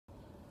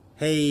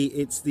Hey,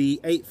 it's the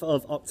 8th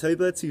of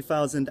October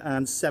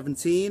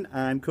 2017.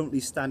 I'm currently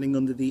standing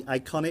under the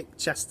iconic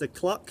Chester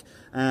clock,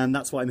 and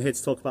that's what I'm here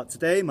to talk about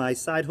today, my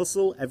side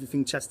hustle,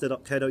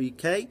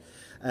 everythingchester.co.uk.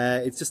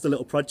 It's just a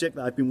little project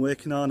that I've been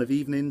working on of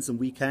evenings and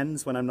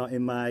weekends when I'm not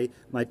in my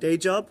day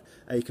job.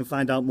 You can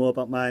find out more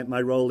about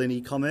my role in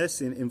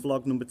e-commerce in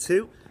vlog number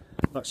 2.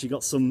 I've actually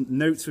got some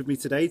notes with me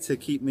today to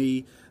keep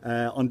me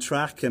on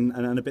track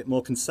and a bit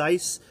more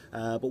concise.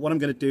 But what I'm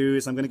going to do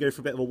is I'm going to go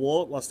for a bit of a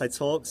walk whilst I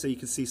talk so you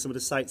can see some of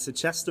the sights of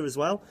Chester as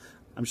well.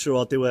 I'm sure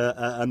I'll do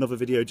another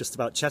video just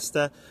about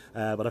Chester,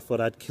 but I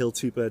thought I'd kill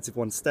two birds with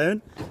one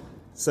stone.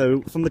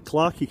 So from the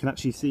clock you can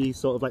actually see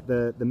sort of like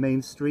the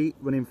main street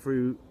running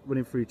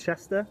through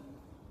Chester.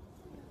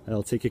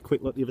 I'll take a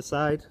quick look at the other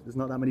side. There's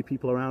not that many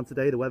people around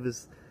today. The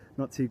weather's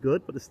not too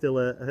good, but there's still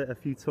a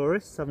few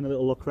tourists having a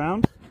little look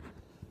around.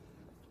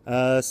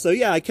 So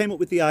yeah, I came up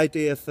with the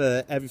idea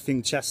for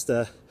Everything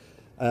Chester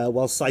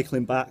while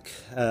cycling back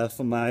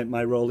from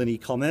my role in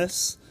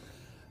e-commerce.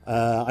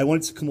 I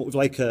wanted to come up with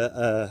like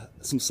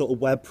some sort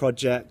of web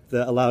project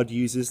that allowed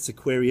users to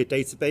query a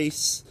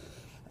database,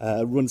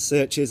 run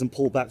searches and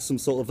pull back some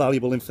sort of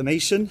valuable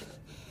information.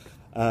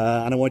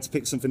 And I wanted to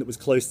pick something that was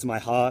close to my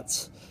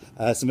heart,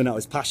 something that I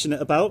was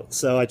passionate about.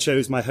 So I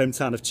chose my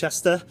hometown of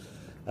Chester.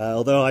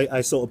 Although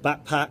I sort of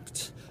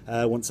backpacked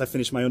once I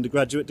finished my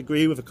undergraduate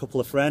degree with a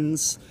couple of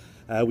friends.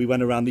 We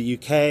went around the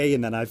UK,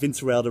 and then I've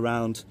interrailed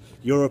around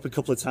Europe a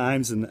couple of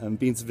times and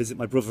been to visit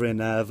my brother in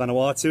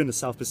Vanuatu in the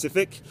South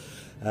Pacific.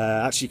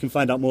 Actually, you can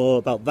find out more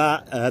about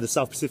that, the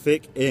South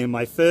Pacific, in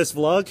my first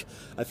vlog.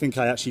 I think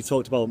I actually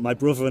talked about my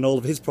brother and all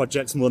of his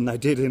projects more than I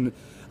did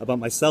about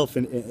myself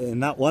in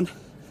that one.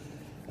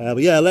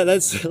 But yeah,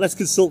 let's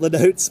consult the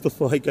notes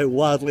before I go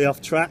wildly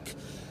off track.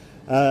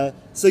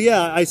 So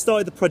yeah, I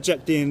started the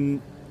project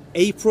in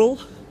April.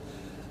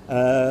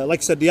 Like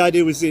I said, the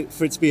idea was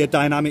for it to be a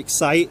dynamic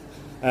site,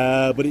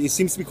 but it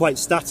seems to be quite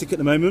static at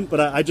the moment. But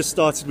I just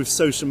started with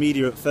social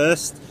media at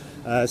first.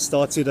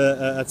 Started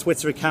a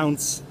Twitter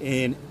account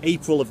in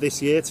April of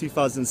this year,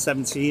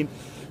 2017.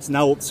 It's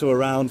now up to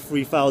around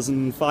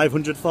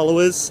 3,500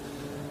 followers.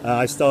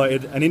 I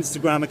started an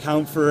Instagram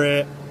account for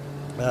it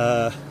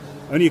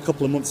only a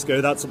couple of months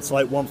ago. That's up to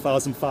like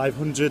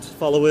 1,500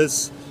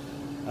 followers.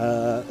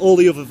 All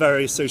the other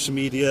various social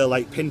media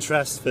like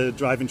Pinterest for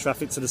driving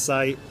traffic to the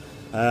site,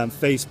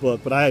 Facebook,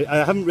 but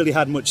I haven't really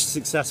had much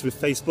success with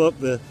Facebook.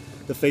 The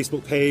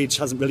Facebook page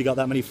hasn't really got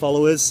that many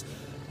followers,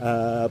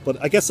 but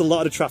I guess a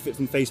lot of the traffic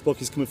from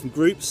Facebook is coming from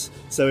groups.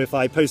 So if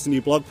I post a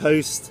new blog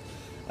post,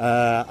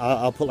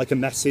 I'll put like a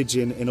message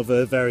in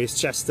other various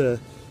Chester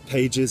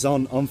pages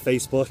on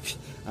Facebook,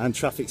 and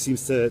traffic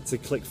seems to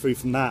click through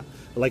from that.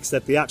 But like I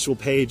said, the actual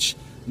page,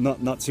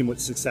 not too much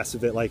success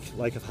with it like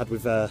I've had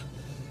with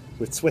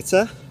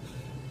Twitter.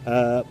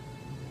 So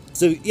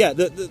yeah,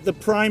 the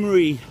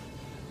primary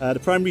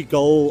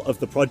goal of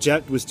the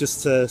project was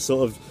just to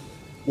sort of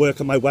work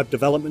on my web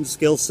development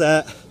skill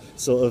set,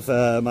 sort of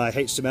my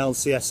HTML and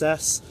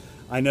CSS.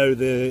 I know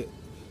the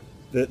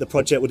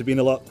project would have been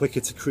a lot quicker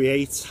to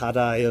create had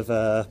I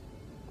have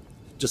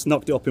just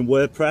knocked it up in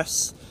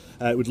WordPress.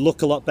 It would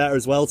look a lot better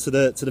as well to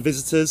the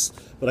visitors,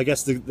 but I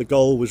guess the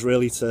goal was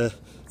really to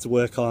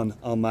work on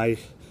my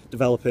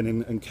developing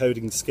and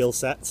coding skill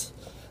set.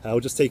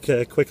 We'll just take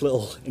a quick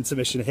little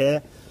intermission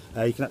here.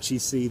 You can actually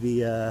see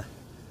the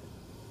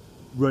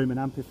Roman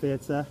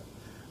amphitheatre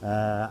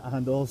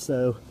and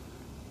also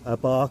a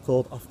bar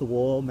called Off the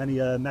Wall. Many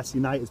a messy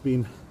night has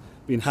been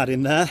had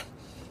in there.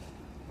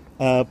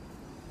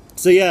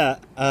 So yeah,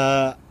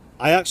 I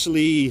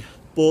actually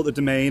bought the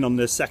domain on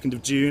the 2nd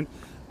of June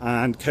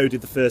and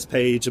coded the first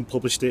page and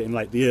published it in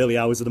like the early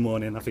hours of the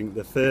morning. I think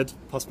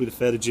possibly the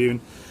 3rd of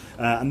June.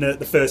 And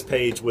the first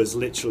page was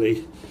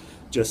literally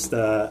just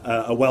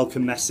a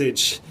welcome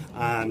message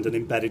and an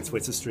embedded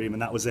Twitter stream,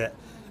 and that was it.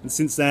 And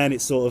since then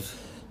it's sort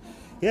of,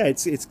 yeah,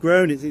 it's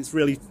grown, it's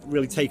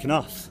really taken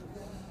off.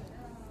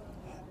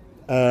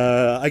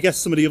 I guess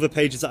some of the other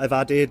pages that I've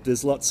added,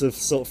 there's lots of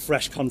sort of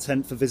fresh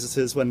content for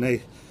visitors when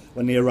they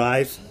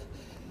arrive.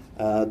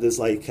 There's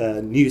like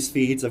news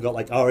feeds. I've got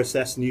like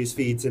RSS news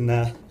feeds in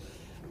there.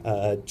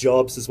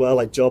 Jobs as well,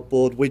 like job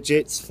board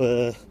widgets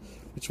for,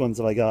 which ones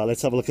have I got?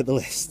 Let's have a look at the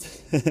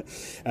list.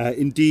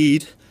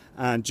 Indeed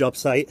and job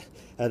site,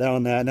 they're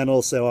on there, and then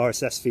also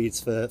RSS feeds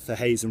for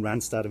Hayes and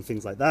Randstad and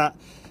things like that.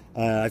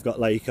 I've got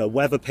like a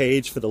weather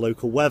page for the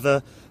local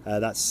weather.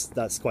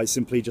 That's quite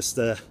simply just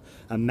a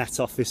Met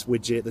Office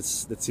widget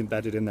that's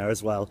embedded in there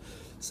as well.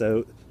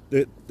 So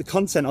the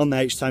content on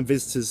there each time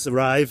visitors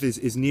arrive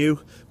is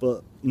new,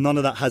 but none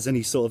of that has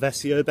any sort of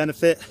SEO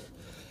benefit,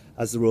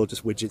 as they're all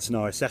just widgets and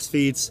RSS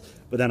feeds.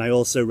 But then I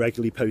also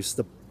regularly post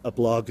a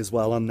blog as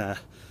well on there.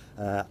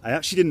 I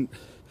actually didn't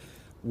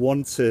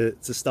want to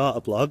start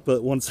a blog,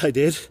 but once I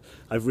did,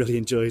 I've really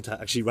enjoyed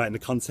actually writing the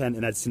content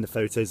and editing the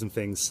photos and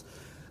things.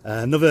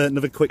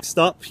 Another quick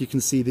stop. You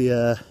can see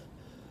the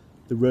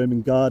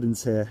Roman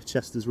gardens here,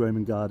 Chester's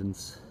Roman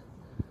Gardens.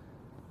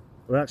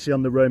 We're actually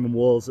on the Roman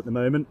walls at the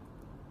moment.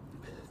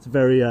 It's a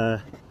very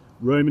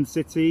Roman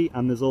city,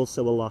 and there's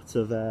also a lot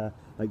of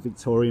like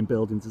Victorian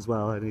buildings as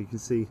well, and you can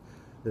see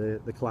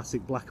the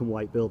classic black and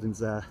white buildings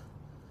there.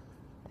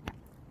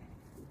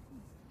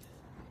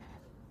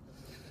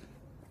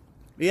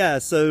 Yeah,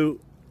 so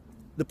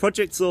the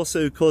project's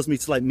also caused me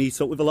to like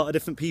meet up with a lot of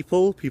different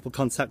people. People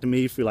contacting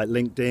me through like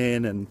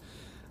LinkedIn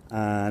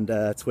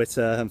and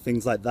Twitter and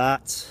things like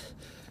that.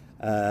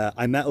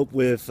 I met up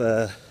with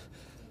a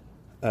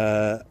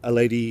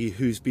lady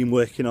who's been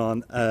working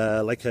on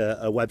like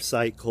a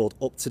website called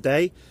Up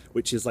Today,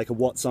 which is like a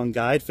what's on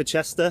guide for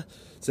Chester.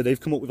 So they've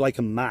come up with like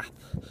a map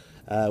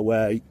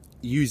where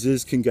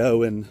users can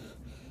go and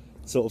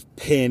sort of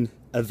pin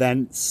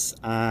events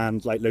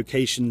and like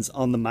locations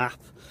on the map,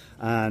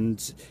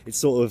 and it's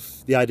sort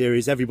of, the idea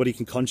is everybody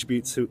can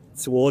contribute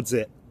towards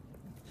it.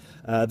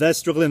 They're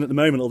struggling at the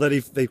moment, although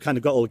they've kind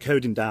of got all the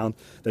coding down.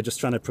 They're just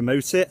trying to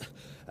promote it.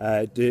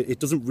 It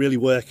doesn't really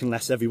work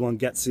unless everyone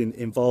gets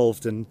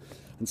involved and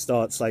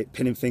starts like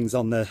pinning things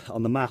on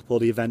the map, all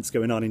the events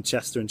going on in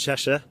Chester and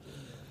Cheshire.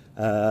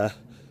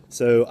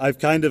 So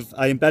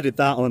I embedded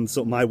that on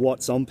sort of my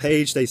what's on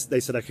page. They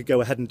said I could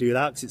go ahead and do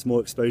that because it's more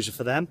exposure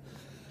for them.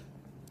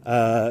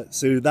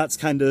 So that's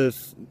kind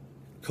of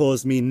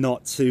caused me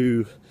not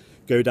to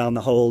go down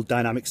the whole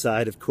dynamic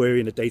side of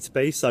querying a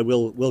database.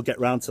 We'll get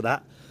round to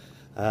that.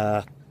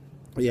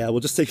 But yeah,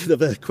 we'll just take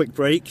another quick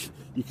break.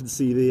 You can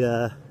see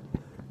the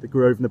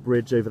Grove and the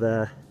bridge over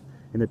there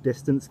in the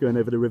distance going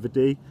over the River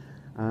Dee.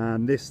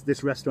 And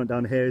this restaurant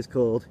down here is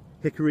called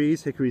Hickory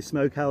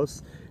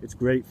Smokehouse. It's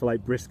great for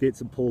like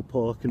briskets and pulled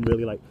pork and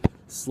really like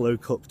slow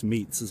cooked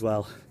meats as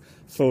well.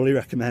 Thoroughly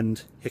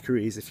recommend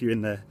Hickory's if you're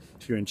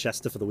in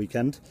Chester for the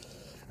weekend.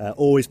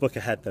 Always book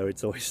ahead though,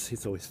 it's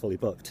always fully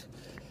booked.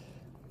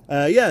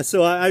 Yeah,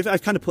 so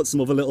I've kind of put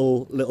some other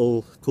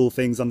little cool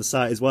things on the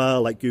site as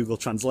well, like Google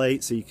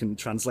Translate, so you can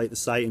translate the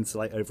site into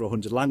like over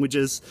 100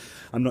 languages.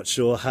 I'm not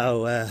sure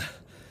how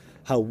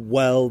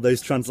well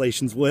those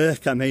translations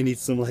work. I may need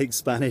some like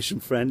Spanish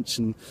and French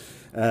and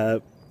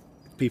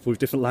people with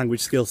different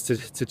language skills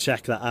to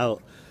check that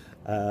out.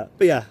 But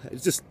yeah,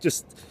 it's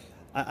just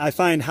I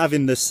find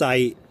having the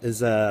site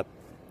is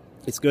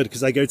it's good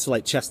because I go to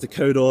like Chester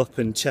Codeup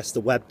and Chester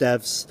Web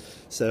Devs.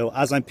 So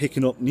as I'm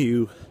picking up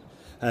new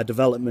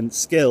development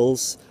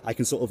skills, I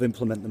can sort of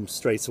implement them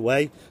straight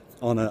away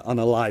on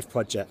a live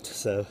project.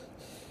 So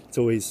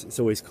it's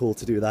always cool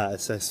to do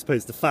that. So I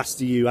suppose the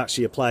faster you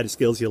actually apply the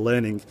skills you're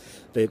learning,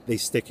 they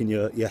stick in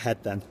your head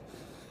then.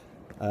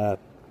 But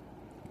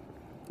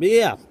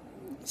yeah,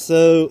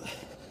 so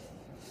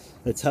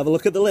let's have a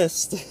look at the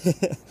list.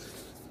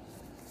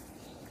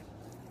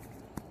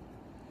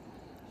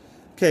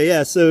 Okay,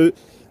 yeah, so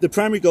the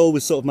primary goal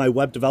was sort of my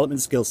web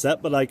development skill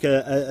set, but like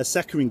a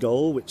secondary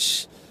goal,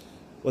 which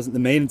wasn't the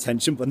main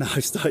intention, but now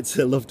I've started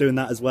to love doing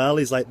that as well,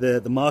 is like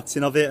the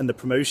marketing of it and the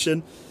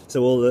promotion.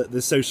 So all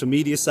the social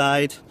media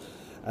side,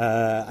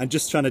 and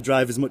just trying to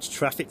drive as much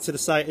traffic to the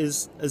site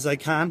as I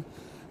can.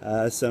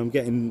 So I'm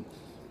getting,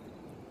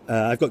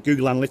 I've got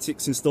Google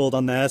Analytics installed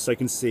on there, so I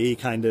can see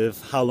kind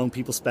of how long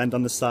people spend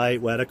on the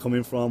site, where they're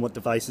coming from, what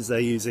devices they're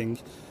using.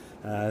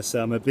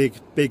 So I'm a big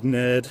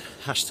nerd,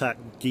 hashtag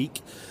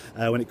geek,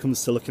 when it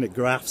comes to looking at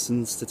graphs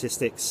and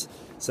statistics.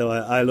 So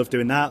I love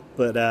doing that,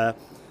 but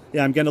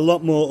yeah, I'm getting a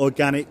lot more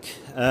organic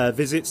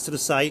visits to the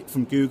site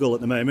from Google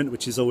at the moment,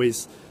 which is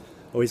always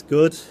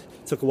good.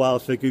 It took a while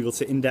for Google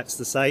to index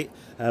the site,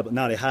 but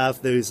now they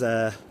have. Those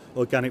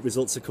organic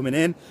results are coming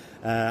in.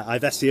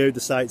 I've SEO'd the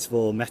sites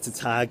for meta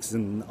tags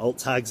and alt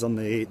tags on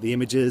the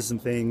images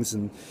and things,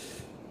 and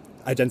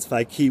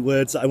identify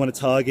keywords that I want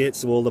to target.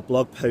 So all the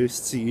blog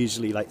posts are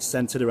usually like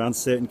centered around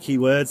certain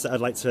keywords that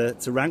I'd like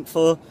to rank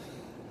for.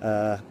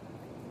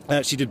 I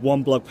actually did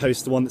one blog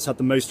post, the one that's had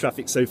the most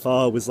traffic so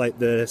far was like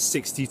the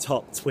 60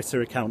 top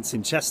Twitter accounts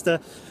in Chester,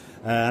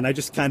 and I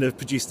just kind of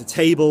produced a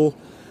table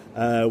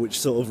which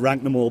sort of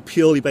ranked them all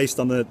purely based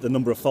on the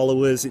number of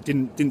followers. It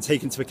didn't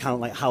take into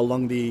account like how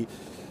long the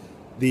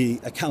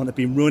account had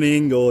been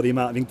running or the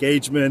amount of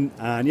engagement.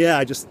 And yeah,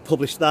 I just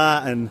published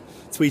that and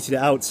tweeted it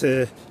out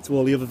to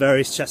all the other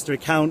various Chester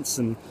accounts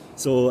and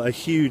saw a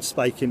huge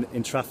spike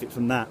in traffic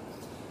from that.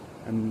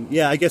 And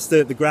yeah, I guess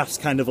the graph's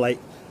kind of like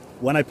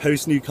when I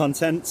post new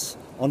content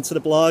onto the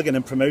blog and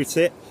then promote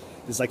it,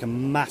 there's like a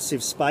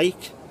massive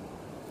spike,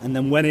 and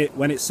then when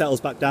it settles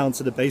back down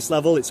to the base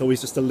level, it's always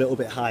just a little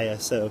bit higher.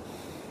 So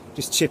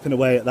just chipping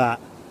away at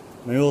that.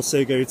 And I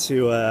also go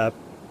to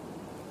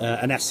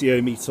an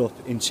SEO meetup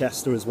in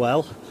Chester as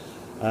well,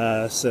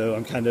 so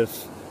I'm kind of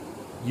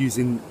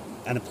using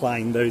and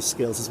applying those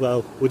skills as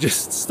well. We'll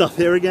just stop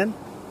here again.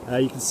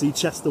 You can see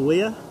Chester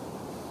Weir,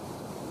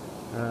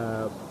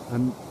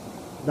 and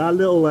that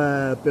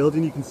little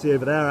building you can see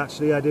over there,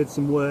 actually I did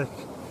some work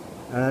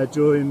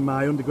during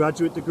my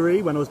undergraduate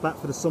degree when I was back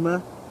for the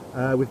summer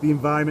with the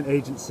Environment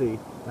Agency,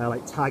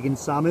 like tagging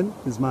salmon,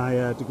 because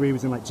my degree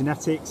was in like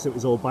genetics, so it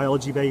was all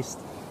biology based.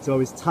 So I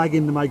was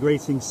tagging the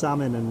migrating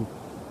salmon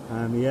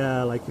and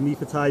yeah, like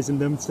anesthetizing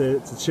them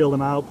to chill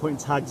them out, putting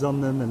tags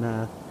on them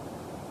and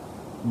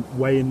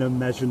weighing them,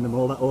 measuring them,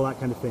 all that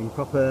kind of thing.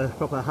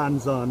 Proper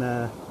hands-on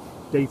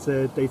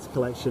data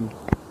collection.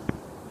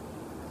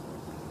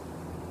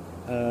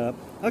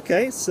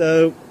 Okay,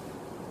 so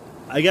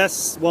I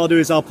guess what I'll do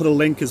is I'll put a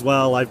link as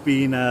well. I've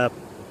been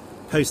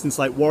posting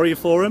to like Warrior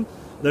Forum,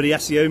 though the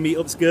SEO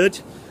meetup's good.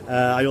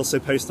 I also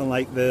post on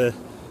like the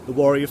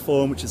Warrior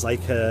Forum, which is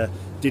like a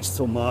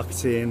digital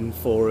marketing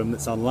forum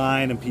that's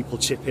online, and people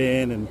chip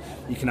in and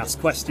you can ask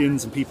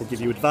questions and people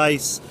give you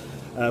advice.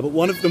 But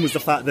one of them was the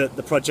fact that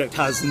the project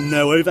has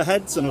no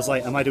overheads, and I was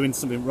like, am I doing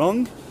something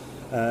wrong?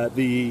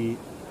 The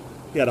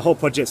whole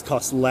project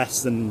costs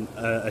less than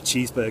a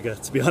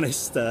cheeseburger, to be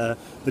honest. The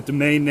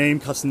domain name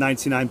costs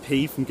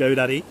 99p from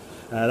GoDaddy.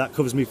 That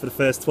covers me for the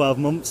first 12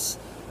 months.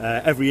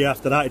 Every year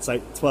after that, it's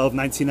like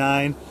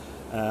 $12.99.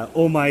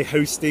 All my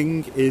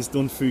hosting is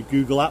done through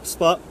Google App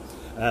Spot.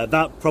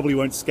 That probably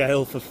won't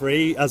scale for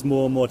free as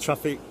more and more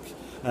traffic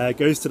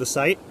goes to the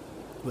site.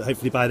 But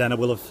hopefully by then I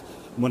will have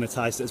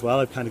monetized it as well.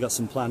 I've kind of got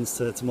some plans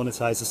to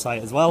monetize the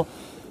site as well.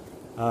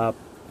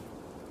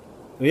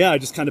 Yeah, I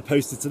just kind of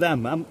posted to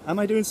them. Am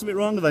I doing something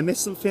wrong? Have I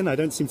missed something? I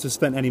don't seem to have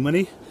spent any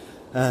money.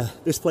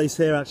 This place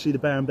here, actually, the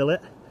Bear and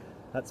Billet,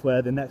 that's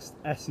where the next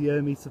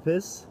SEO meetup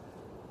is.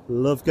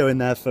 Love going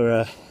there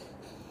for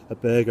a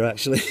burger,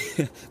 actually.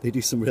 They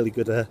do some really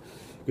good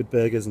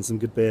burgers and some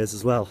good beers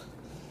as well.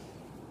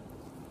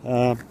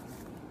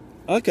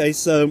 Okay,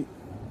 so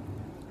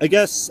I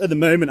guess at the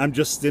moment I'm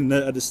just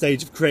at the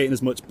stage of creating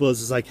as much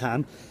buzz as I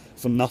can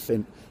from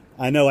nothing.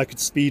 I know I could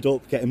speed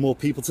up getting more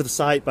people to the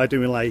site by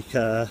doing like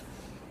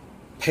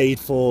paid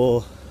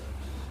for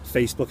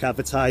Facebook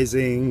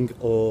advertising,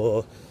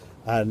 or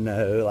I don't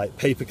know, like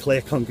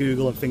pay-per-click on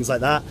Google and things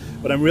like that.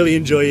 But I'm really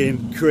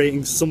enjoying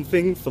creating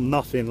something from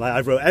nothing. Like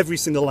I wrote every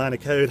single line of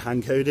code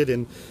hand-coded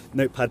in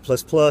Notepad++.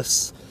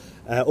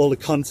 All the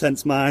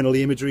content's mine, all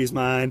the imagery is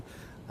mine,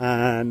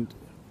 and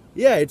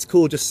yeah, it's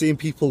cool just seeing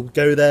people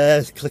go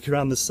there, click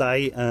around the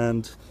site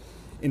and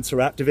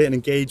interact with it and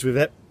engage with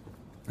it,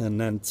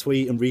 and then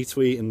tweet and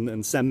retweet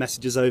and send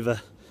messages over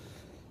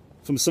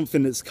from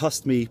something that's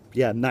cost me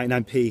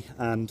 99p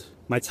and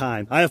my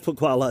time. I have put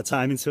quite a lot of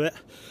time into it,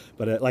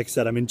 but like I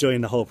said, I'm enjoying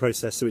the whole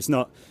process, so it's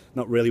not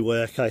really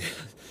work. I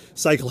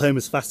cycle home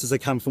as fast as I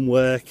can from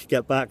work,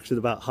 get back to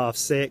about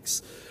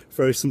 6:30,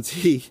 throw some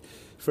tea,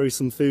 throw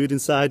some food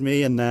inside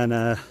me, and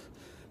then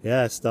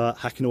start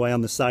hacking away on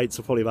the site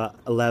till probably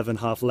about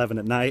 11:30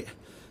 at night.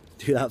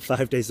 Do that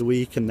 5 days a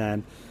week, and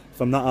then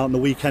if I'm not out on the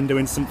weekend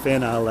doing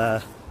something,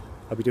 I'll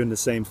be doing the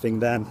same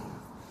thing then.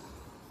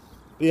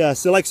 But yeah,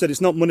 so like I said,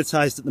 it's not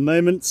monetized at the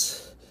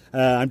moment.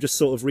 I'm just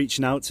sort of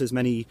reaching out to as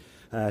many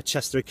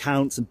Chester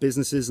accounts and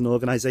businesses and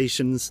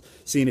organizations,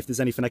 seeing if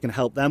there's anything I can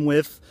help them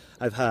with.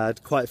 I've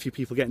had quite a few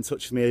people get in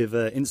touch with me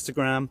over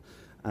Instagram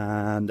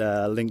and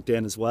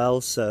LinkedIn as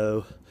well.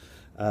 So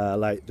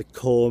like the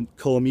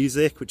core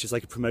music, which is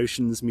like a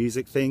promotions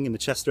music thing in the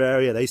Chester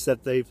area, they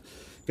said they're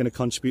going to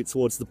contribute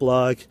towards the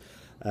blog.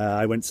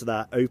 I went to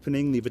that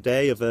opening the other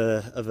day of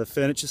a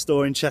furniture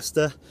store in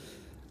Chester,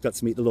 got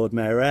to meet the Lord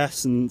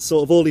Mayoress, and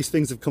sort of all these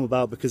things have come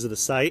about because of the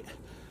site.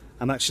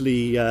 I'm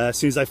actually, as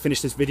soon as I finish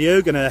this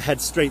video, going to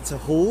head straight to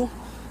Hull,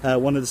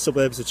 one of the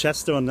suburbs of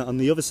Chester, on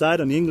the other side,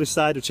 on the English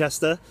side of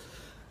Chester,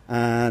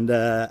 and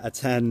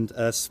attend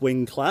a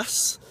swing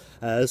class,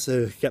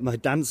 so get my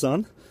dance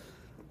on.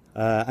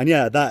 And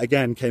yeah, that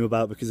again came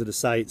about because of the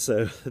site.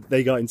 So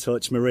they got in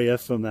touch. Maria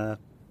from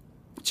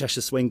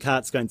Cheshire Swing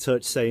Cats got in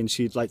touch saying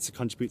she'd like to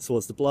contribute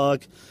towards the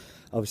blog.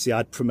 Obviously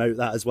I'd promote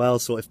that as well.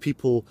 So if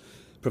people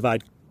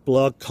provide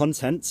blog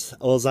content,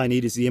 all I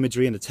need is the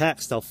imagery and the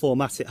text. I'll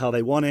format it how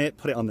they want it,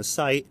 put it on the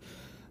site,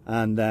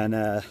 and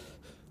then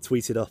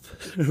tweet it up,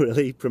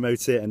 really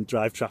promote it and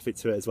drive traffic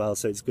to it as well.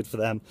 So it's good for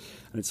them,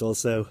 and it's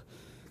also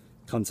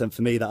content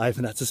for me that I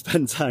haven't had to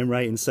spend time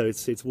writing, so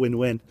it's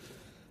win-win.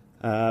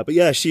 But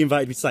yeah, she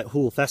invited me to like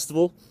Hull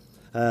Festival.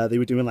 They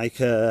were doing like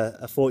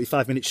a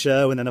 45-minute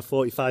show and then a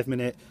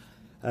 45-minute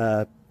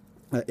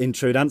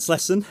intro dance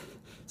lesson.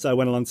 So I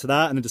went along to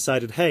that and I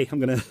decided, hey, I'm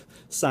going to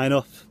sign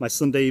up. My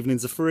Sunday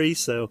evenings are free,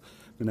 so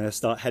I'm going to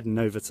start heading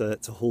over to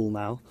Hull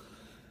now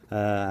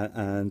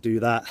and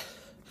do that.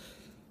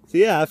 So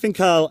yeah, I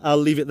think I'll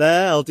leave it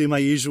there. I'll do my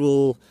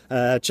usual,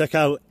 check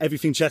out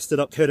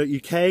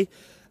everythingchester.co.uk.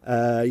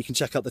 You can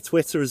check out the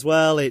Twitter as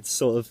well. It's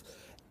sort of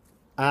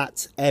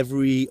at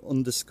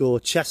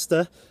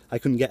 @every_Chester. I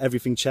couldn't get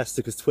everything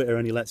Chester because Twitter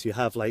only lets you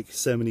have like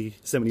so many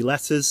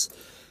letters.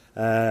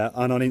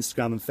 And on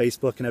Instagram and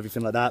Facebook and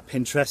everything like that.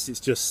 Pinterest, it's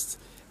just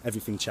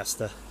everything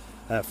Chester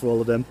for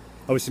all of them.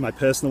 Obviously my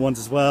personal ones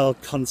as well,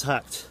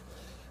 contact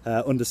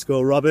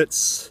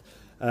 _Roberts.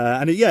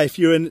 And yeah, if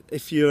you're an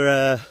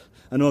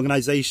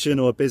organisation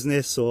or a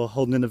business or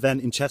holding an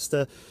event in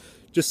Chester,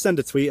 just send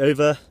a tweet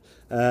over.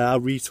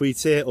 I'll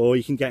retweet it, or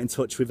you can get in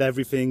touch with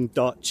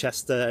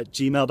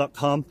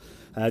everything.chester@gmail.com.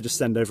 Just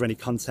send over any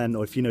content,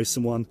 or if you know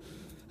someone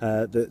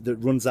that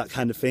runs that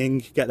kind of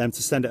thing, get them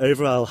to send it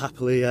over. I'll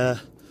happily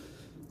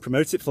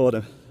promote it for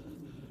them.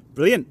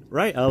 Brilliant.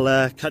 Right,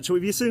 I'll catch up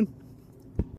with you soon.